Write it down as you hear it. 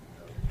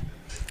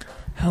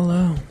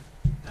Hello.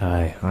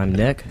 Hi, I'm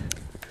Nick.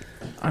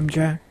 I'm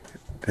Jack.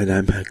 And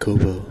I'm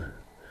Jacobo.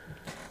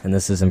 And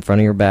this is In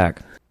Front of Your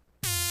Back.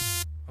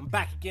 I'm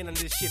back again on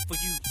this shit for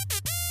you.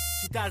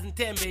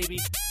 2010, baby.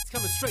 It's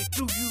coming straight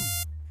through you.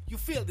 You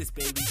feel this,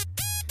 baby. It's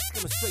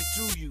coming straight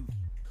through you.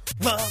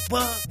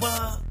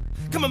 What?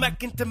 Coming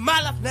back into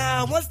my life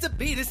now. Once the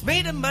beat is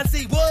made, I might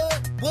say,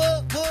 what?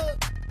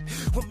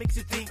 What makes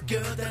you think,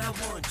 girl, that I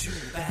want you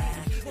back?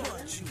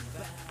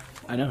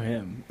 I know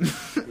him.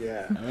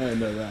 Yeah. I really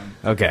know them.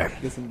 Okay. I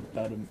guess I'm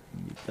about to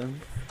meet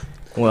them.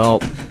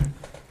 Well,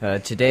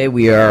 today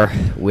we are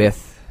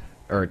with,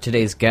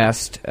 today's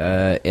guest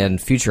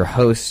and future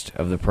host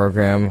of the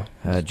program,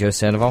 Joe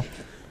Sandoval.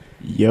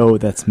 Yo,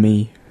 that's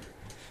me.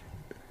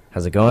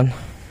 How's it going?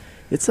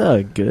 It's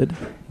good.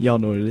 Y'all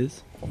know what it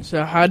is.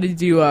 So how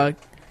did you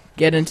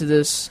get into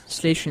this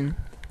station?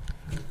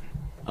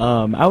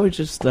 I was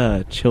just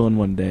chilling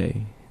one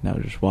day, and I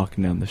was just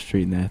walking down the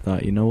street, and I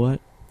thought, you know what?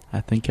 I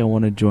think I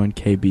want to join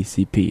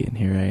KBCP, and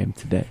here I am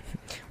today.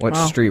 What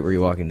Wow. street were you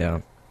walking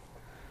down?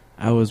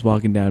 I was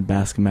walking down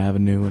Bascom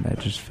Avenue, and I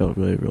just felt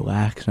really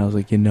relaxed, and I was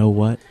like, you know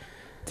what?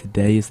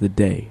 Today is the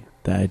day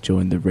that I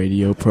joined the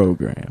radio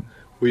program.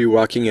 Were you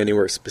walking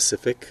anywhere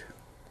specific?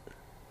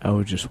 I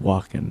was just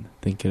walking,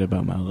 thinking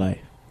about my life.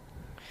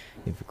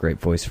 You have a great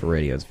voice for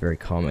radio. It's very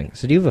calming.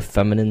 So do you have a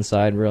feminine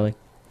side, really?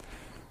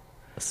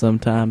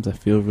 Sometimes I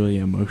feel really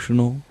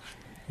emotional,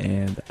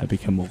 and I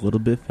become a little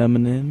bit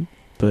feminine,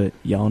 but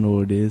y'all know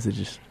what it is. It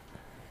just...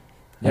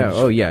 Yeah.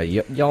 Oh, yeah.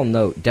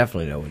 Y'all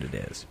definitely know what it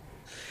is.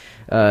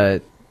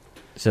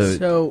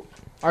 So,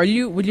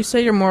 would you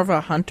say you're more of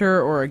a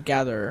hunter or a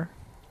gatherer?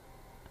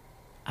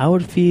 I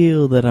would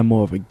feel that I'm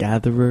more of a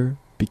gatherer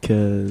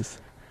because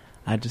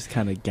I just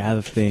kind of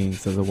gather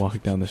things as I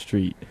walk down the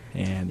street.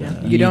 And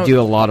Yeah. You don't- do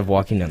a lot of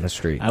walking down the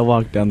street. I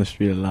walk down the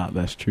street a lot.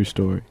 That's a true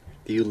story.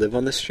 Do you live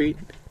on the street?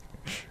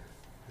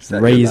 Is that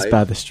your Raised life?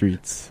 by the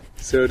streets.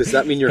 So does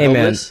that mean you're Hey,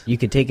 homeless? man, you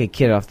could take a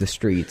kid off the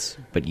streets,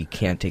 but you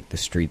can't take the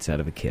streets out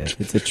of a kid.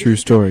 It's a true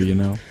story, you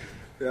know.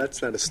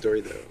 That's not a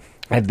story, though.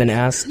 I've been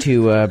asked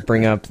to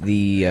bring up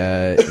the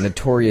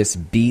Notorious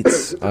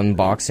Beats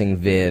unboxing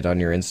vid on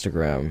your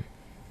Instagram.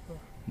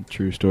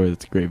 True story.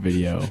 That's a great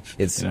video.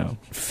 It's You know.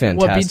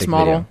 fantastic. What Beats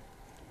model? Video.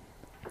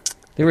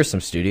 There were some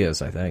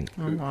studios, I think.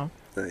 Oh, wow.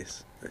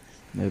 Nice.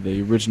 They're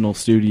the original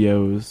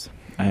studios.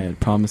 I had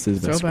Promises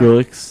by Throwback.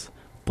 Skrillex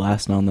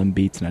blasting on them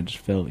beats, and I just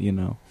felt,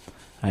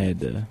 I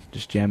had to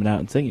just jam it out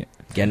and sing it.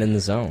 Get in the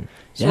zone.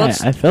 So Yeah,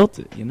 let's- I felt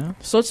it, you know.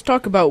 So let's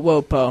talk about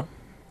WOPO.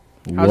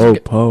 Whoa,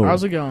 po.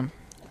 How's it going?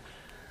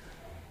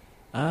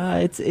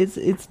 It's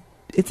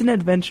an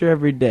adventure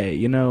every day,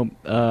 you know.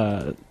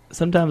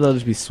 Sometimes I'll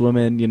just be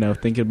swimming,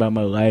 thinking about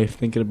my life,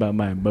 thinking about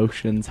my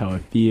emotions, how I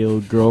feel,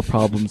 girl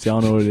problems.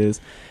 Y'all know what it is.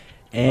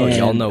 And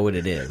Y'all know what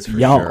it is. For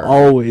y'all sure.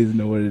 always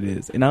know what it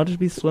is. And I'll just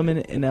be swimming,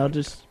 and I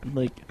just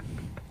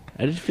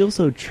feel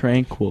so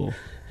tranquil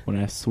when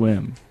I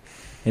swim,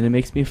 and it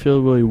makes me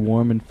feel really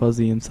warm and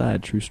fuzzy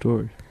inside. True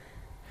story.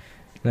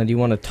 Now, do you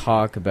want to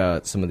talk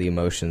about some of the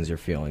emotions you're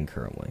feeling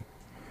currently?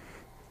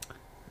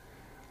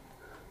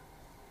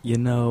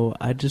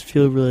 I just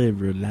feel really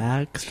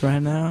relaxed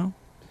right now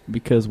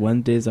because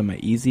Wednesdays are my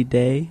easy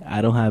day.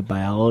 I don't have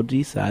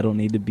biology, so I don't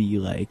need to be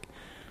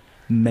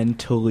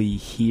mentally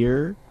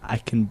here.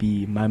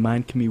 My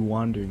mind can be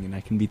wandering, and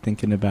I can be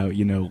thinking about,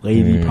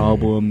 lady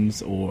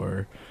problems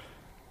or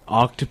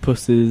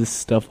octopuses,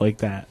 stuff like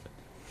that.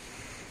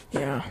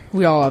 Yeah,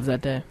 we all have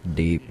that day.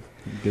 Deep.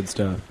 Good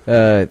stuff.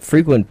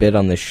 Frequent bit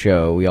on this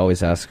show, we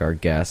always ask our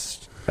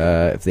guests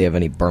if they have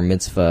any bar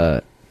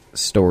mitzvah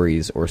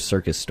stories or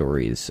circus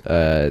stories.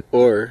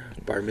 Or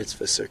bar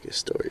mitzvah circus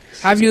stories.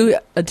 Have you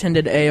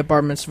attended a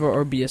bar mitzvah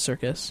or be a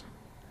circus?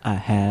 I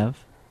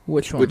have.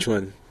 Which one? Which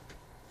one?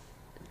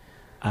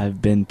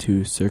 I've been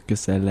to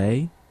Circus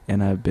LA,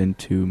 and I've been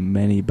to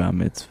many bar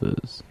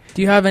mitzvahs.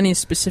 Do you have any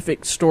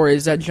specific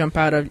stories that jump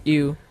out at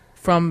you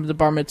from the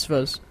bar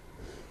mitzvahs?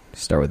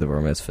 Start with the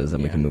bar mitzvahs, then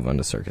we Yeah. can move on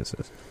to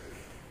circuses.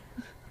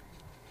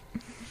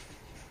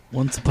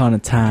 Once upon a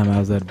time, I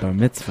was at a bar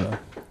mitzvah,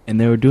 and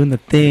they were doing the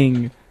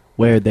thing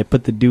where they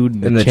put the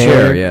dude in the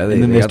chair, yeah, and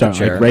then they they got the start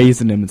chair.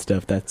 raising him and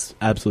stuff. That's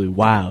absolutely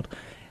wild.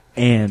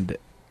 And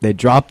they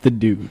dropped the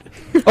dude.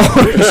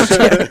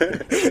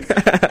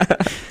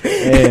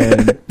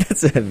 And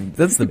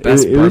That's the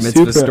best bar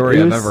mitzvah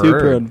story I've ever super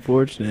heard.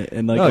 unfortunate.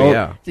 And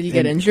Did you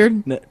get and-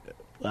 injured?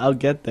 I'll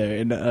get there.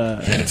 And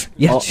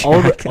Yeah, all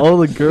Jack. the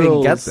We can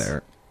girls. get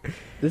there.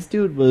 This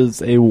dude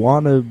was a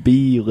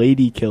wannabe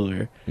lady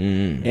killer.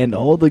 And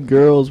all the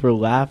girls were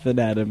laughing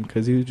at him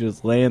because he was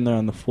just laying there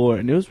on the floor.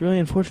 And it was really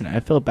unfortunate. I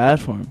felt bad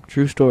for him.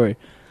 True story.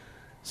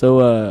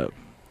 So,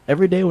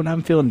 every day when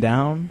I'm feeling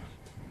down,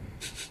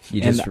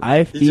 You and just I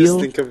You feel... just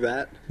think of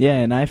that? Yeah,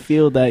 and I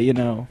feel that,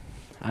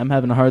 I'm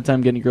having a hard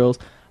time getting girls.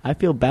 I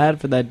feel bad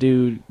for that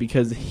dude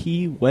because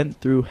he went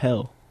through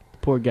hell.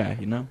 Poor guy,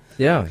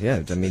 Yeah.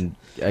 I mean,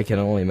 I can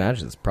only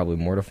imagine. It's probably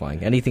mortifying.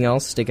 Anything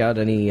else stick out?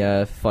 Any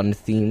fun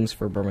themes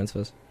for bar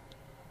mitzvahs?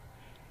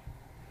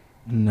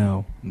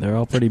 No, they're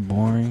all pretty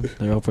boring.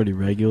 They're all pretty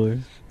regular.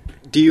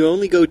 Do you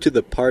only go to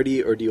the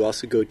party, or do you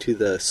also go to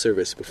the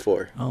service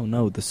before? Oh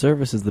no, the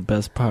service is the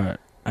best part.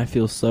 I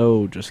feel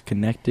so just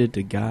connected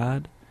to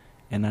God,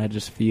 and I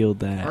just feel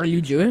that. Are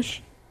you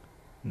Jewish?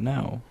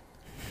 No.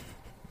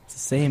 It's the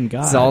same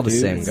God. It's all the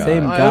dude. same It's God.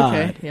 Same Oh, God.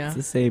 okay, yeah. It's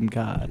the same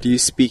God. Do you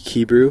speak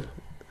Hebrew?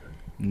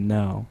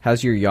 No.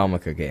 How's your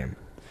yarmulke game?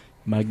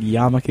 My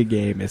yarmulke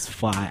game is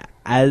fly.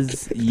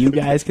 As you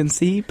guys can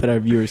see, but our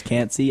viewers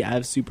can't see, I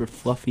have super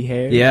fluffy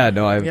hair. Yeah,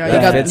 no,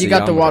 Yeah, you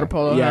got the water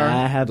polo. Yeah, hair.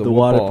 I have The the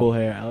water whoop polo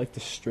hair. I like to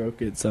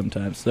stroke it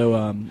sometimes. So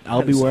I'll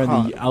That be is wearing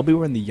hot. I'll be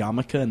wearing the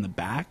yarmulke in the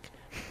back,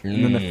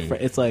 and then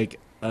it's like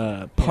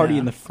party Yeah.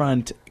 in the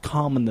front,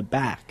 calm in the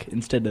back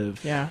instead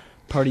of Yeah.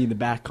 party in the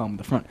back, calm in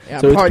the front.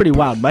 Yeah, so it's pretty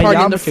wild. My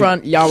Party in the yarmulke-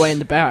 front, Yahweh in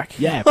the back.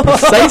 Yeah,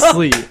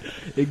 precisely,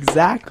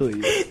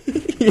 exactly.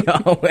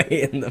 Yahweh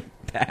in the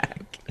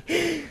back.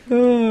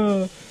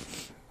 Oh,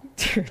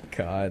 dear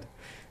God.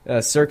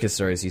 Circus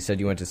stories. You said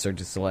you went to Cirque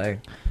du Soleil.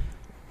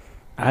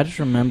 I just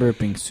remember it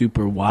being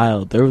super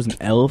wild. There was an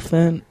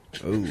elephant.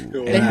 Ooh.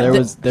 And Yeah.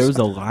 there was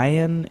a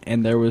lion,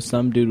 and there was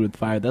some dude with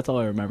fire. That's all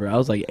I remember. I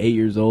was like 8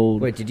 years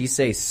old. Wait, did you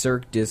say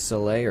Cirque du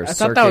Soleil or I Circus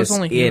thought that was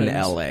only in humans.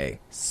 L.A.?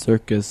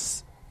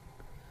 Circus,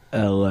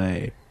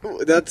 L.A.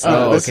 That's Oh,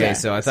 not okay,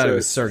 so I thought it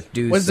was Cirque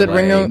du Was it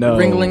Soleil. No.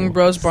 Ringling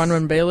Bros, Barnum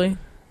and Bailey?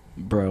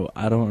 Bro,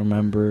 I don't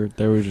remember.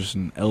 There was just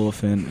an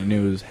elephant, and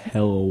it was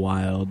hella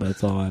wild.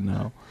 That's all I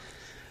know.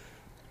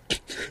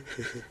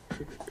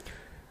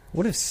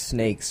 What if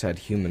snakes had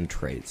human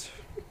traits?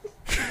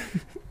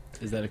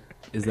 Is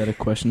that a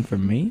question for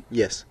me?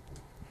 Yes.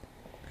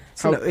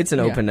 It's an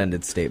Yeah.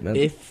 open-ended statement.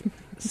 If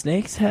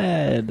snakes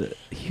had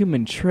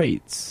human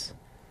traits,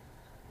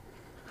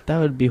 that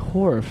would be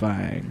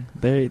horrifying.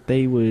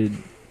 They would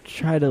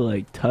try to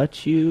like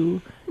touch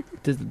you.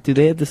 Do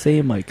they have the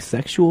same like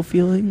sexual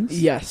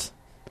feelings? Yes.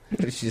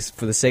 It's just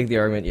for the sake of the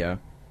argument, yeah.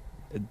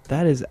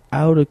 That is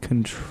out of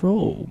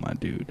control, my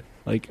dude.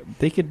 Like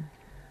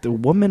the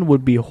woman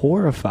would be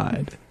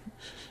horrified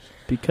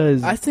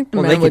because I think the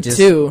Well, they man could would just-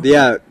 too.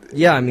 Yeah.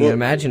 Yeah, I mean, Well,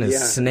 imagine a yeah.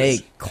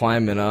 snake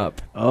climbing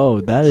up.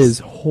 oh, that is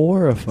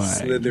horrifying.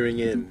 Slithering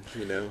in,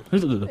 you know.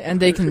 And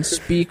they can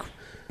speak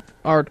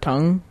our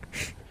tongue.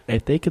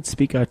 If they could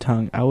speak our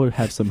tongue, I would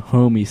have some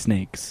homie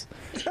snakes.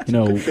 You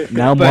know,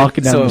 now I'm But-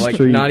 walking down so, the like,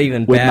 street not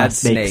even with my bad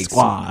snake snakes.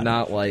 squad.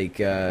 Not like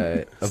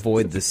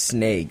avoid the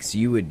snakes.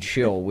 You would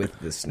chill with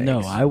the snakes.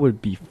 No, I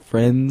would be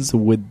friends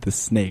with the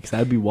snakes.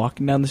 I'd be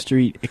walking down the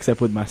street,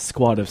 except with my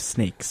squad of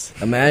snakes.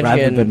 rather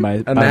imagine than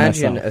by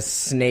imagine myself. a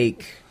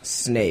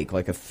snake,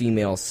 like a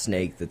female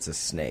snake that's a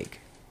snake.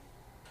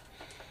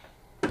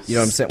 You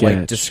know what I'm saying? Like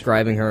Sketch.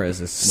 describing her as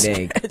a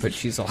snake, but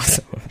she's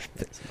also a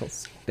physical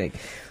snake.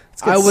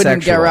 Let's get I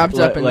wouldn't get sexual. wrapped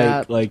up in like,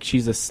 that. like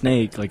she's a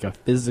snake, like a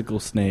physical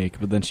snake,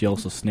 but then she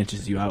also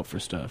snitches you out for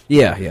stuff.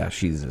 Yeah,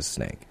 she's a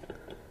snake.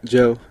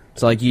 Joe,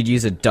 So like you'd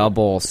use a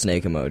double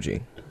snake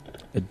emoji.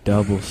 A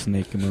double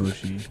snake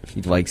emoji.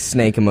 You'd like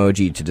snake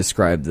emoji to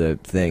describe the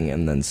thing,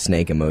 and then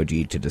snake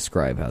emoji to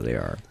describe how they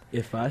are.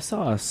 If I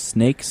saw a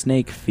snake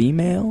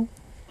female,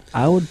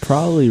 I would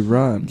probably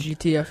run.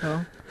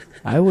 GTFO.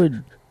 I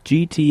would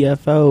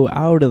GTFO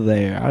out of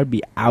there. I would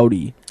be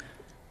outie.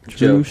 True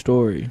Joe.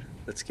 story.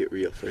 let's get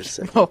real for a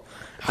second. Oh,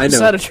 I is know.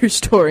 that a true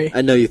story?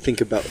 I know you think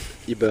about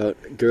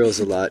girls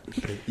a lot.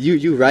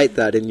 You write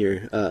that in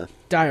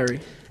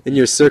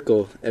your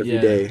circle every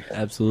day Yeah,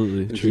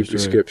 absolutely. in True Hebrew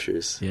story.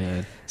 scriptures.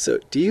 Yeah. So,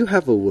 do you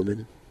have a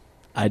woman?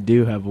 I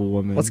do have a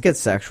woman. Let's get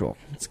sexual.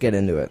 Let's get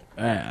into it.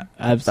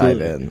 Absolutely.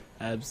 Dive in.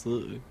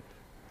 Absolutely.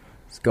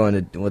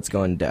 Let's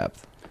go in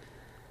depth.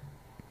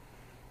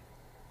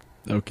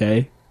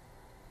 Okay.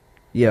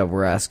 Yeah,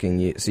 we're asking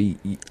you. So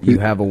you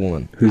have a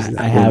woman Who's that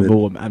I have a woman?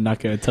 woman. I'm not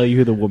going to tell you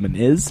who the woman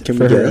is Can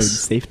for we her own guess?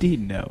 safety.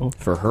 No,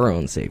 for her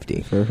own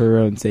safety. for her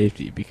own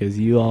safety, because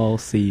you all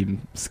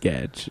seem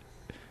sketch.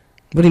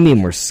 What do you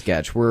mean we're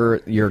sketch?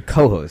 We're your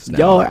co-host now.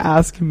 Y'all are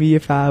asking me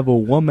if I have a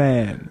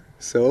woman.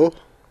 So,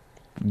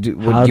 Do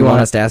How you do want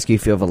I- us to ask you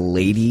if you have a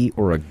lady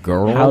or a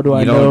girl? How do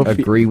I you know don't if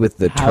you- agree with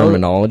the how-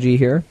 terminology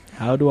here?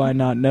 How do I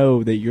not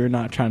know that you're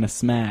not trying to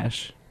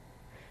smash?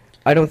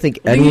 I don't think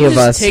You any can of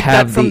just us take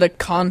have that from the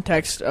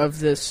context of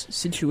this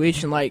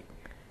situation. Like,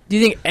 do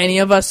you think any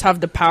of us have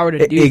the power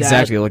to do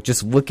exactly. that? Like,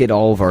 just look at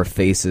all of our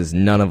faces.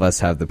 None of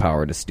us have the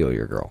power to steal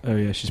your girl. Oh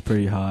yeah, she's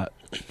pretty hot.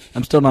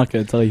 I'm still not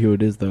going to tell you who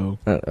it is though.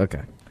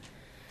 Okay.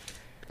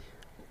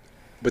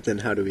 but then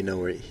how do we know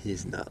where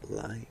he's not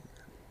lying?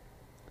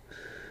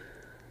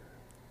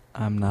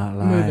 I'm not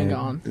lying. Moving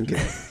on.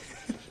 Okay.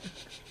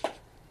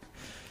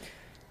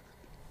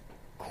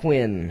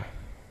 Quinn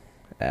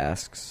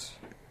asks,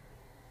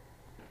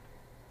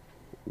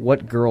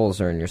 what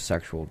girls are in your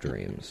sexual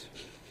dreams?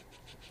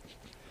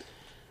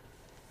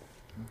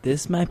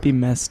 This might be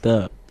messed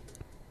up,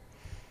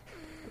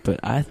 but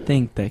I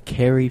think that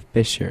Carrie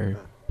Fisher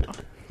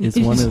is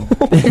one of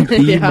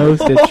the Yeah.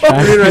 most I mean,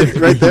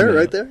 attractive. right there, female.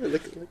 right there.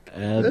 Look.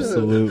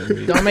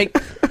 Absolutely. Don't make.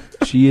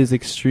 She is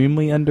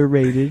extremely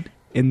underrated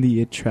in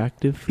the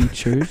attractive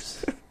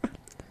features.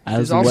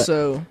 She's well-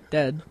 also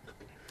dead.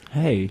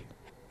 Hey,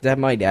 that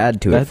might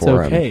add to it That's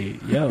for him. okay.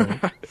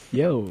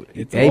 Yo,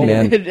 it's Hey,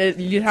 man.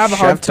 You have a Chef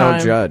hard don't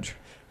time. judge.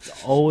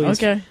 always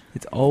Okay.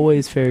 It's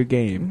always fair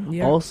game.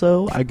 Yeah.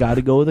 Also, I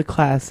gotta go with a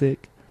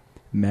classic.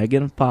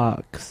 Megan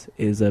Fox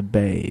is a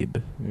babe.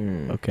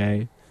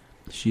 Okay?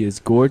 She is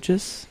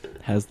gorgeous,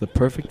 has the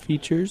perfect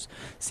features,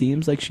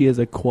 seems like she has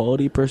a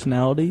quality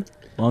personality.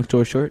 Long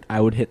story short,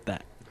 I would hit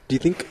that. Do you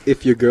think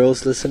if your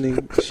girl's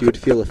listening, she would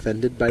feel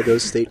offended by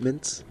those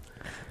statements?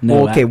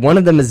 No, well, okay, one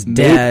of them is Maybe-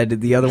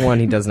 dead. The other one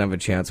he doesn't have a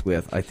chance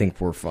with. I think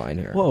we're fine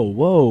here.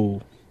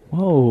 Whoa.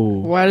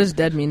 Why does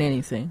dead mean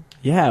anything?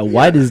 Yeah,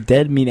 why does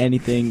dead mean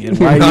anything? And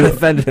You're why not are you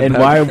offended and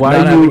about why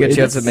not are having you a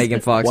chance with Megan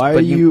Fox? Why but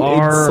are you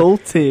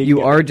insulting?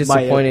 You are my-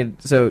 disappointed.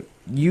 So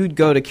you'd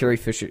go to Carrie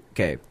Fisher.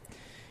 Okay,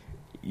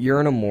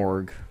 you're in a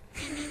morgue.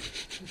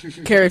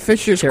 Carrie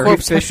Fisher's Carrie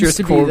corpse Fisher's happens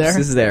to be corpse there.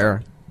 is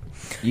there.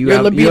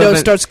 Your libido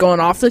starts going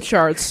off the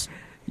charts.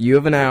 You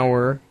have an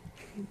hour.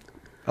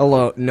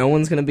 Alone. No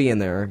one's gonna be in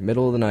there.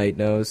 Middle of the night.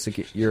 No.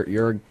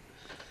 You're.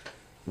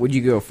 Would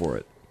you go for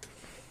it?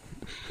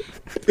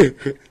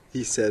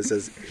 He says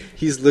as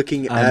he's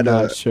looking I'm at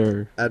not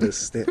sure. a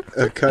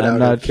cutout I'm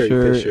not of Carrie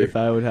sure Fisher. if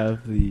I would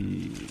have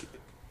the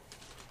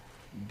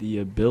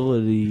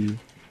ability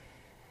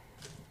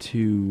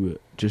to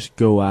just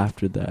go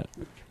after that.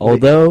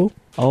 Although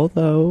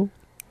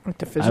Like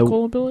the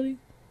physical ability?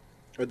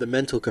 Or the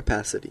mental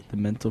capacity. the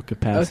mental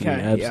capacity,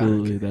 Okay, yeah.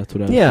 absolutely, that's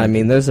what I was Yeah, I thinking.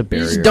 mean, there's a You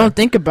barrier. just don't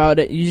think about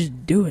it. You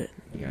just do it.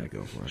 You gotta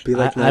go for it. Be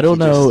like I don't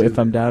Nike, know just if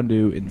do I'm it. down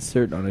to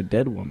insert on a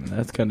dead woman.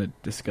 That's kind of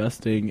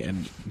disgusting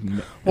and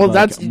Well, like,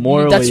 that's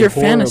morally your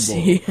horrible.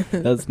 fantasy.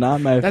 That's not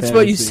my That's fantasy.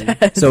 what you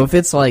said. So if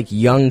it's like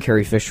young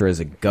Carrie Fisher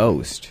as a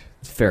ghost,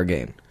 it's fair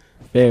game.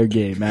 Fair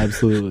game,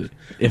 absolutely.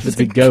 If it's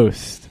a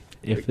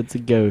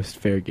ghost,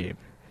 fair game.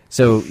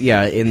 So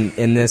yeah,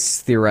 in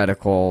this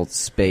theoretical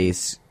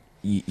space,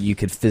 you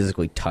could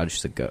physically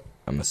touch the ghost.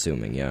 I'm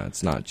assuming, yeah,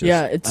 it's not just.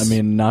 Yeah, it's. I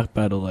mean, not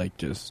about to like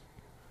just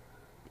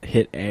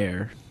hit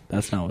air.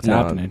 That's not what's No.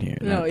 happening here.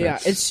 no, yeah,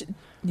 That's- it's.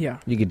 Yeah.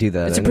 you could do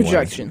that. It's a anyway.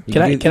 projection. You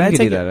Can I could do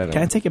take that it? anyway.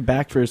 Can I take it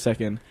back for a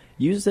second?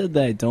 You said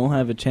that I don't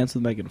have a chance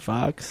with Megan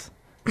Fox.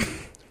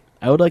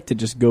 I would like to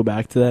just go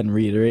back to that and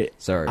reiterate.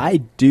 Sorry. I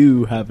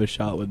do have a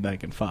shot with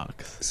Megan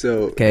Fox.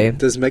 So, Okay.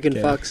 does Megan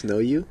Okay. Fox know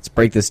you? Let's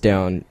break this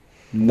down.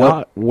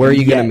 Not Where are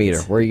you gonna yet. meet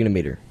her? Where are you gonna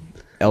meet her?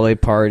 L.A.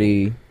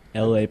 party.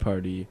 L.A.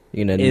 party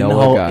You gonna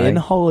know a guy. in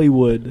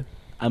Hollywood.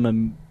 I'm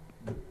gonna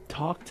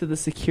talk to the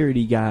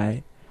security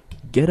guy.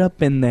 Get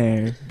up in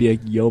there. Be like,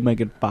 "Yo,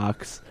 Megan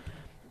Fox,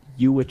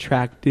 you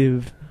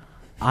attractive.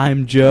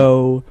 I'm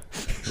Joe.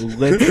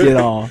 Let's get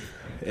off."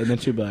 And then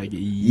she'll be like,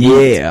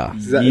 Yeah.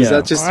 Is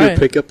that just your Alright.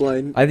 pickup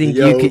line? I think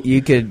Yo,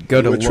 you could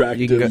go to you you, can go,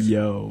 attractive.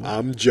 Yo,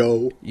 I'm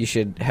Joe. you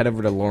should head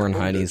over to Lauren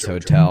Heine's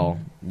hotel.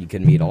 You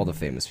can meet all the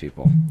famous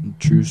people.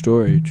 true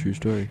story. True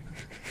story.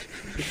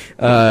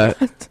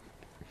 Let's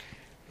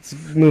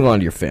move on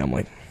to your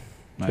family.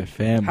 My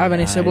family. Have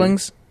any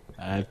siblings?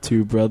 I have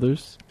two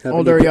brothers. Have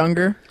Older or any-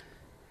 younger?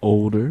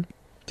 Older.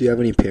 Do you have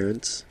any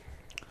parents?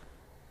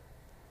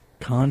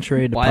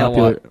 Contrary to Why a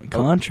popular, lot?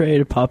 contrary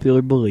to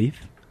popular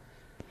belief,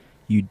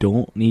 you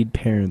don't need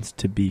parents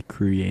to be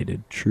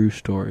created. True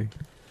story.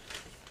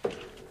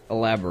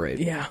 Elaborate.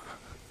 Yeah.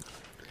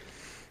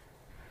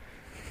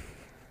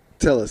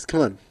 Tell us.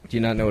 Come on. Do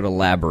you not know what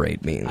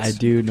elaborate means? I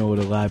do know what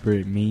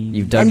elaborate means.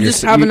 You've dug, I'm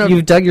just having a-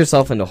 you've dug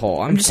yourself into a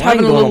hole. I'm just fine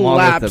having a going little along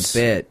with lapse the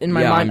bit. in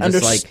my Yeah, mind, I'm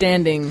just like,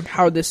 understanding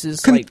how this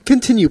is like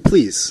Continue,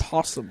 please.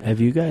 possible.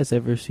 Have you guys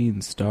ever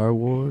seen Star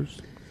Wars?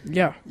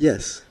 Yeah.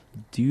 Yes.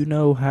 Do you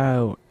know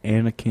how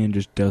Anakin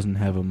just doesn't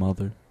have a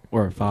mother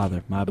or a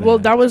father? My bad. Well,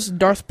 that was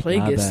Darth My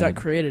Plagueis bad. that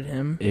created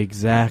him,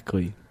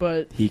 exactly.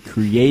 but He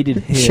created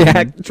him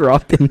Jack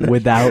dropping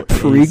without a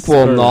prequel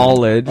sperm.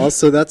 knowledge.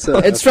 Also, that's a.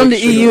 it's a from the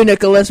fictional- EU,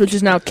 Nicholas, which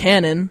is now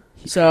canon.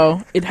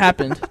 So it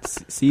happened.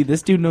 See,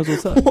 this dude knows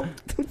what's up.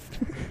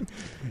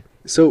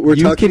 So we're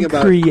you talking can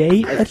about.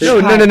 create I a think-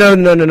 child.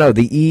 No.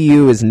 The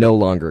EU is no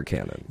longer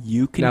canon.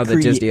 You can Now that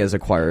create. Disney has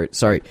acquired.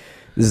 Sorry,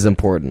 this is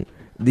important.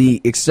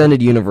 The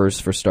extended universe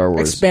for Star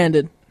Wars.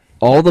 Expanded.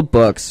 All the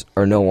books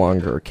are no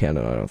longer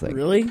canon. I don't think.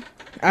 Really?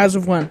 As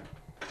of when?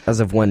 As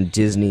of when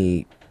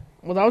Disney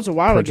Well, that was a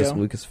while purchased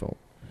ago. Lucasfilm.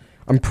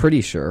 I'm pretty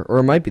sure, or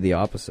it might be the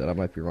opposite. I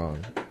might be wrong.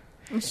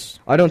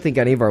 I don't think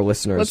any of our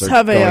listeners Let's are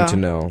have a, going to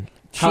know.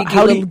 How- Cheeky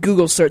how do little you-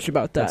 Google search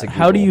about that. That's a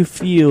How do Google. you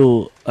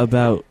feel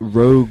about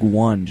Rogue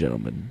One,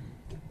 gentlemen?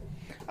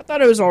 I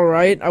thought it was all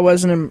right. I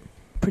wasn't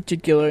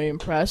particularly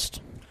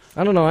impressed.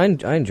 I don't know. I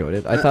enjoyed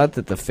it. I thought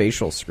that the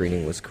facial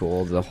screening was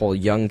cool. The whole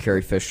young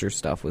Carrie Fisher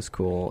stuff was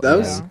cool. That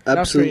was Yeah, that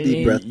was pretty absolutely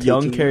neat. breathtaking.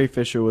 Young Carrie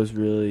Fisher was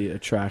really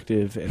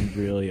attractive and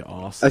really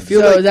awesome. I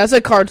feel So like that's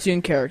a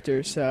cartoon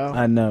character. So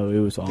I know it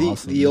was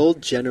awesome. the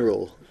old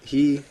general.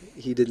 He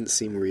didn't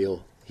seem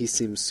real. He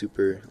seemed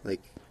super like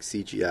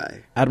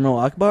CGI. Admiral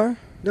Akbar.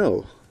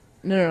 No,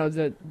 no,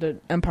 the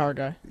Empire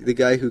guy. the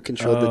guy who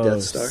controlled the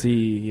Death Star.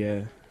 See,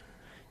 yeah,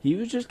 he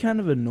was just kind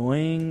of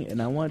annoying,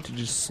 and I wanted to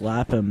just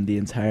slap him the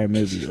entire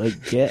movie.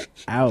 Like, get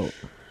out!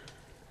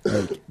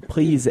 Like,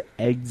 please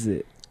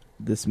exit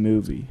this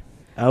movie.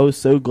 I was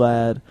so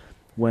glad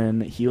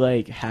when he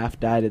like half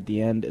died at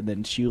the end, and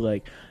then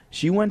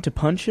she went to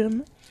punch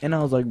him, and I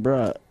was like,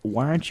 bruh,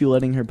 why aren't you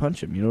letting her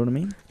punch him? You know what I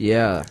mean?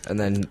 Yeah, and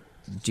then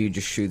dude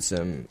just shoots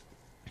him.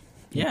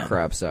 Yeah. He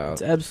craps out.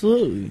 It's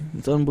absolutely.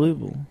 It's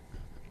unbelievable.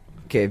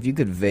 Okay, if you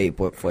could vape,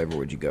 what flavor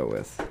would you go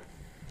with?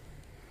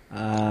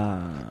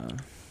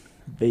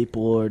 Vape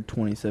Lord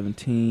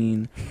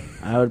 2017.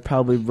 I would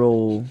probably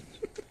roll.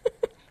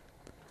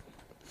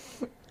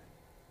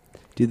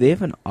 Do they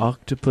have an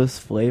octopus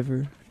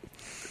flavor?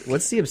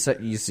 What's the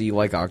upset? You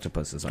like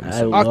octopuses? I'm I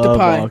assuming. love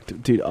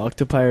Octopi. dude.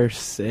 Octopi are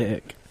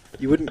sick.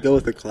 You wouldn't go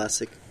with a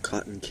classic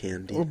cotton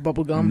candy. Or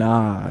bubblegum.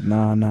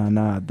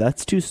 Nah.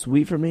 That's too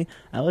sweet for me.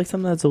 I like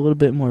something that's a little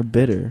bit more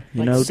bitter.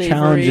 You Like know,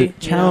 savory,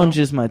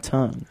 challenges my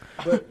tongue.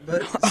 But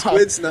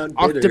squid's not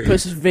bitter.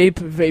 Octopus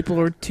Vape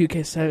Lord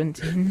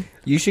 2K17.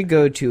 You should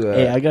go to a.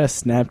 Hey, I got a You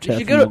Snapchat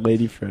should from go a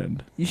lady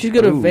friend. You should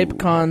go to Ooh.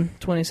 VapeCon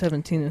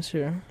 2017 this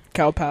year.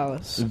 Cow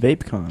Palace.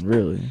 VapeCon,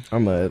 really?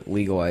 I'm a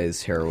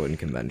legalized heroin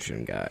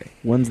convention guy.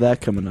 When's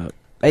that coming up?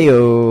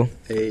 Ayo.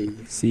 Hey.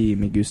 See,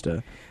 me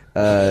gusta.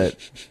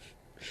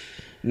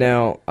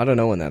 Now I don't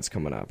know when that's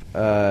coming up.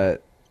 I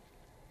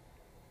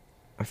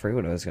forget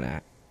what I was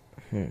gonna.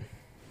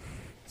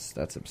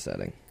 That's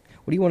upsetting.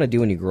 What do you want to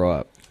do when you grow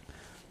up?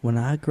 When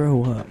I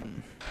grow up,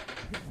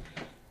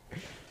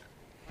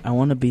 I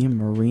want to be a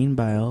marine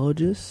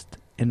biologist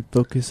and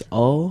focus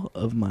all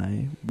of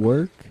my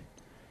work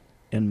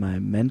and my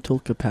mental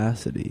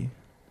capacity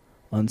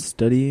on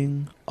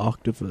studying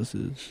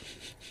octopuses.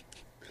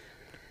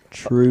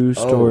 True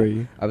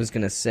story. I was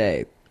gonna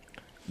say,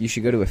 you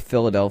should go to a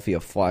Philadelphia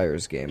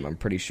Flyers game. I'm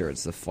pretty sure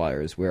it's the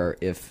Flyers, where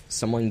if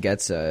someone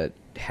gets a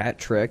hat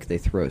trick, they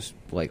throw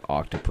like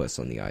octopus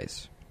on the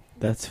ice.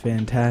 That's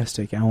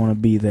fantastic. I want to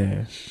be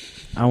there.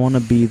 I want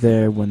to be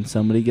there when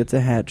somebody gets a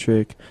hat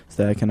trick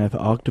so that I can have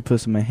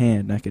octopus in my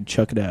hand and I can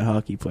chuck it at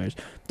hockey players.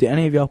 Do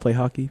any of y'all play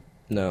hockey?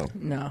 No.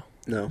 No.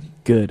 No.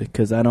 Good,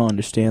 because I don't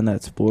understand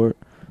that sport.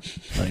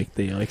 Like,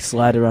 they, like,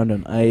 slide around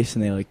on ice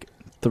and they, like,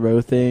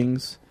 throw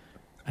things.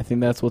 I think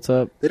that's what's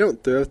up. They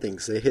don't throw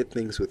things. They hit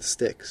things with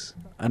sticks.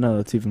 I know,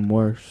 that's even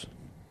worse.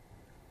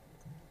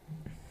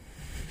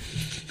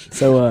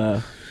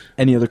 So,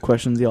 any other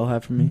questions y'all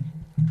have for me?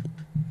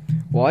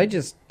 Well,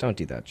 don't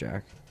do that,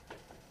 Jack.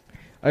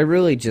 I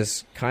really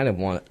just kind of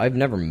want. I've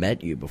never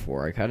met you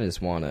before. I kind of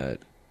just want to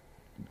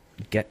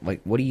get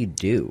like, what do you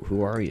do?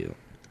 Who are you?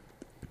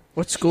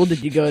 What school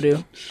did you go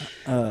to?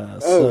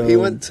 He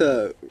went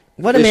to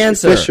Let him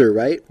answer. Fisher,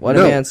 right? Let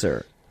him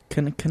answer.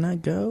 Can I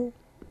go?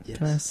 Yes.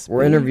 Can I speak?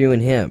 We're interviewing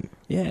him.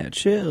 Yeah,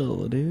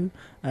 chill, dude.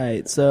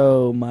 Alright,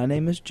 so my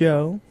name is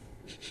Joe.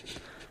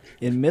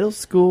 In middle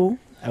school,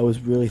 I was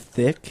really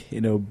thick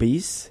and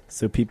obese,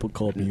 so people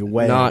called me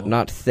whale.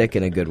 Not thick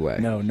in a good way.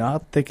 No,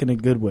 not thick in a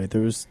good way.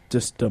 There was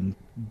just a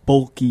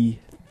bulky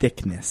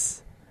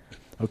thickness.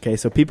 Okay,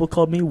 so people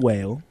called me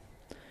whale.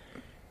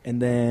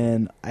 And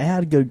then I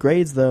had good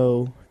grades,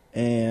 though,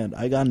 and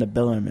I got into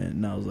Bellarmine,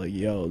 and I was like,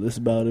 yo, this is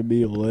about to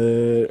be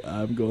lit.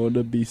 I'm going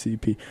to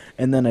BCP.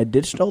 And then I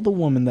ditched all the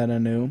women that I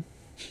knew.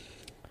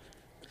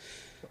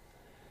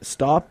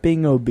 Stopped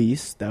being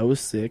obese. That was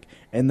sick.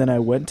 And then I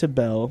went to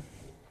Bell.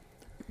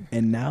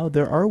 And now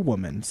there are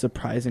women,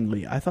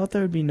 surprisingly. I thought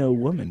there would be no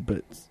women,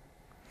 but...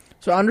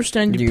 So I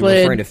understand you Are you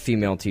played... referring to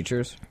female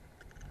teachers?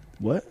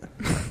 What?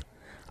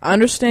 I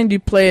understand you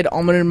played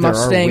Almond and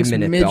Mustang's there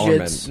are women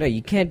midgets. at Bellarmine. No,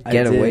 you can't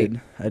get away.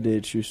 I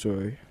did, true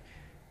story.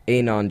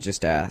 Anon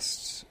just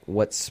asked,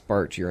 what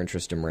sparked your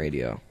interest in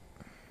radio?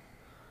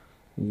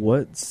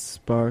 What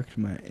sparked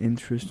my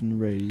interest in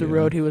radio? The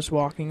road he was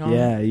walking on.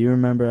 Yeah, you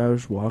remember I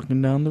was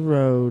walking down the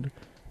road,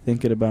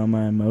 thinking about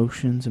my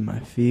emotions and my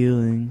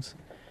feelings,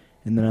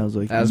 and then I was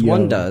like, As yo,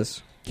 one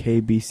does.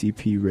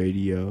 KBCP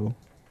radio.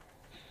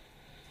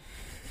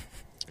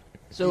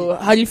 So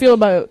how do you feel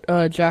about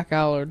Jack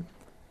Allard?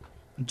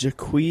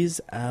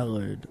 Jaquez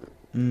Allard.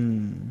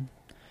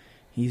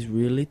 He's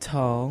really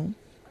tall.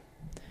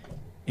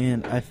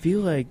 And I feel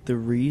like the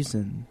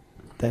reason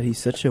that he's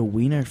such a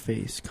wiener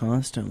face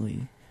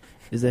constantly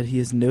is that he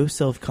has no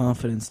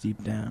self-confidence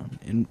deep down.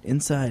 And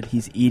inside,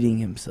 he's eating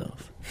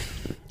himself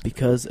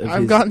because of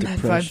I've his gotten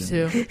depression.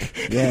 that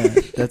vibe too. Yeah,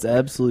 that's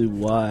absolutely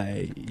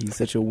why he's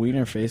such a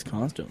wiener face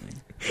constantly.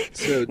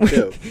 So,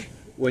 Joe,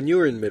 when you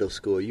were in middle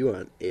school, you were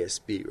on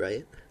ASB,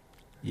 right?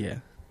 Yeah.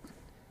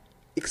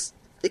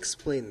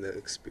 Explain the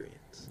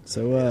experience.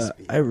 So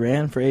ASB. I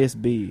ran for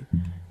ASB,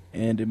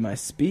 and in my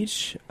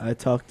speech, I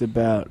talked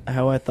about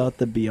how I thought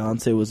that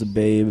Beyonce was a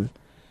babe,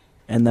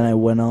 and then I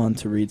went on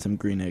to read some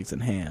Green Eggs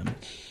and Ham.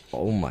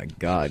 Oh my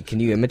God! Can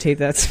you imitate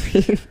that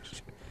speech?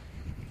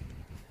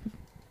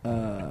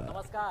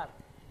 नमस्कार,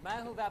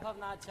 मैं हूं वैभव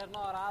नाथ शर्मा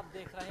और आप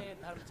देख रहे हैं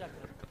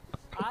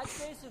धर्मचक्र। आज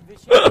के इस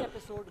विशेष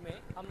एपिसोड में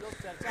हम लोग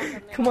चर्चा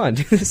करने Come on,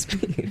 do the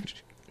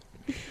speech.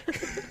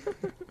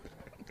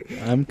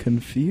 I'm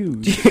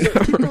confused.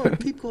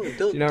 Keep going.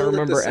 Do you not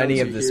remember any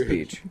of the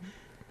speech?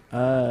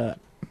 I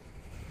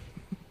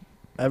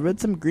read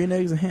some Green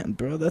Eggs and Ham,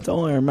 bro. That's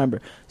all I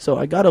remember. So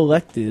I got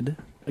elected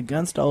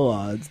against all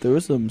odds, there were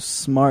some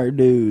smart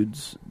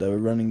dudes that were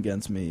running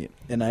against me,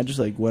 and I just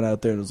like went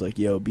out there and was like,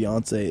 "Yo,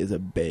 Beyonce is a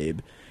babe,"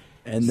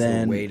 and It's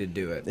then the way to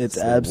do it. it's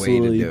the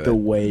absolutely way to the do it.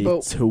 way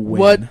But to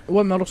win.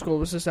 what middle school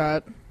was this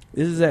at?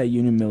 This is at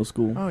Union Middle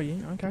School. Oh,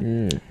 yeah,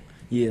 okay.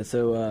 Yeah,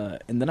 so,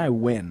 and then I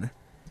win.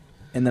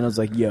 And then I was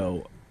like,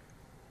 yo,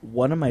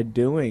 what am I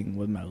doing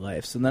with my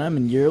life? So then I'm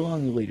in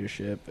year-long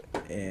leadership,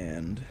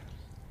 and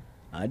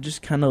I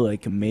just kind of,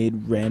 like,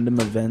 made random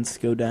events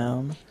go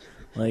down.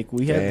 Like,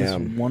 we had this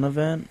one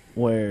event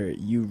where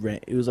you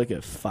ran, it was like a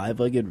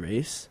 5-legged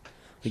race.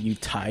 Like, you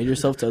tied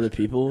yourself to other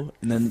people,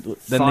 and then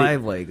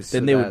 5 legs.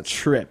 Then so they would that's-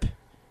 trip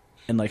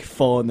and, like,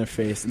 fall on their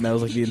face, and that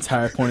was, like, the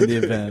entire point of the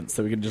event,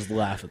 so we could just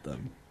laugh at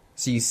them.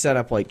 So you set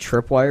up like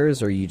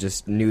tripwires, or you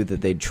just knew that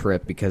they'd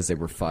trip because they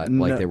were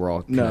like they were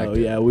all connected? No,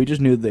 yeah, we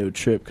just knew they would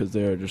trip because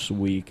they were just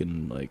weak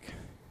and like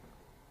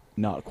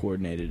not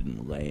coordinated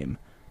and lame.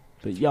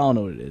 But y'all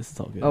know what it is. It's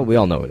all good. Oh, we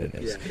all know what it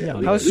is.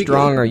 Yeah, How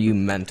strong are you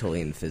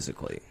mentally and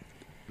physically?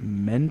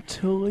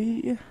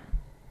 Mentally,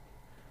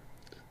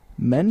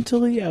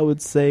 I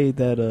would say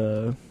that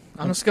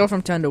On a scale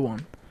from 10 to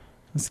 1.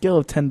 a scale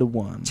of 10 to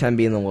 1. 10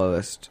 being the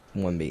lowest,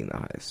 1 being the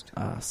highest.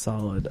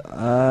 Solid.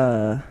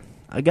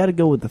 I gotta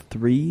go with a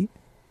 3.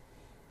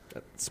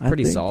 It's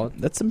pretty solid.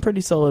 That's some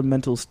pretty solid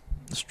mental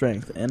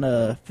strength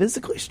and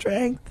physically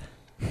strength.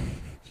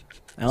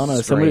 I don't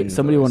know.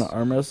 Somebody want to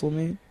arm wrestle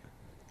me?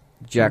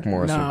 Jack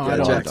Morris. No, would I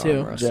don't Jack want to.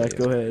 arm wrestle Jack,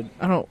 you. go ahead.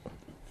 I don't.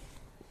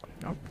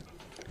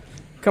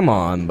 Come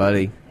on,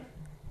 buddy.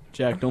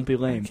 Jack, don't be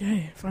lame.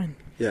 Okay, fine.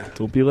 Yeah.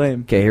 Don't be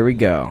lame. Okay, here we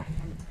go.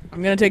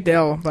 I'm gonna take the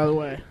L, by the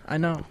way. I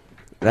know.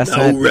 Last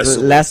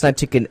wrestle. night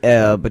took an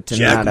L, but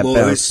tonight I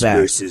bounced back.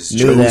 versus Knew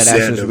Joe that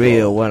action's Sandoval.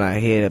 real when I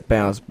hit it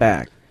bounce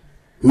back.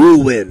 Who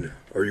will win?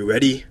 Are you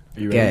ready? Are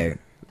you ready? Okay.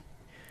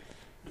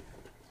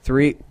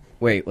 3.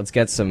 Wait, let's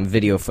get some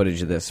video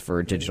footage of this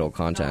for digital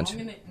content. I'm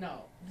gonna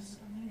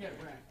get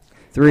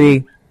wrecked.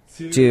 3,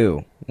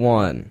 2,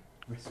 1.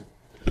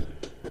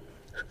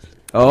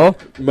 Oh,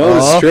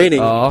 Mo's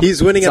training.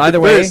 He's winning It's at either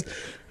the way. first.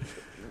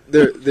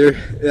 They're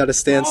at a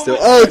standstill.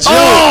 Oh,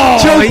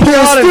 Joe he pulls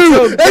got him,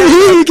 through, Joe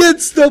and he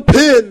gets the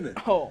pin.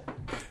 Oh.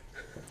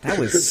 That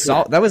was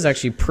that was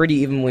actually pretty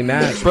evenly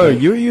matched. Bro,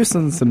 you were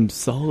using some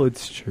solid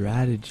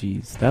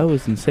strategies. That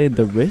was insane.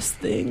 The wrist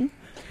thing?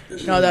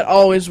 No, that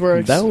always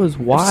works. That was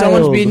wild. If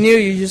someone's beating you,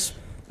 you just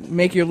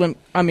make your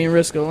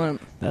risk a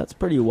limp. That's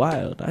pretty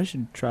wild. I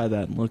should try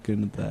that and look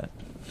into that.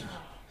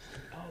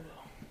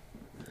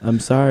 I'm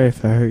sorry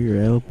if I hurt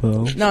your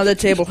elbow. No, the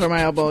table hurt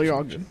my elbow. You're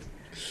all good.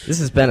 This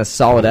has been a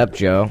solid ep,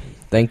 Joe.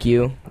 Thank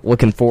you.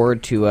 Looking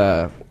forward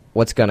to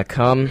what's gonna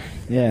come.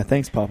 Yeah,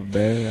 thanks, Papa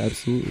Bear.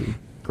 Absolutely.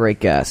 Great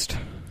guest.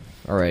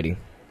 Alrighty.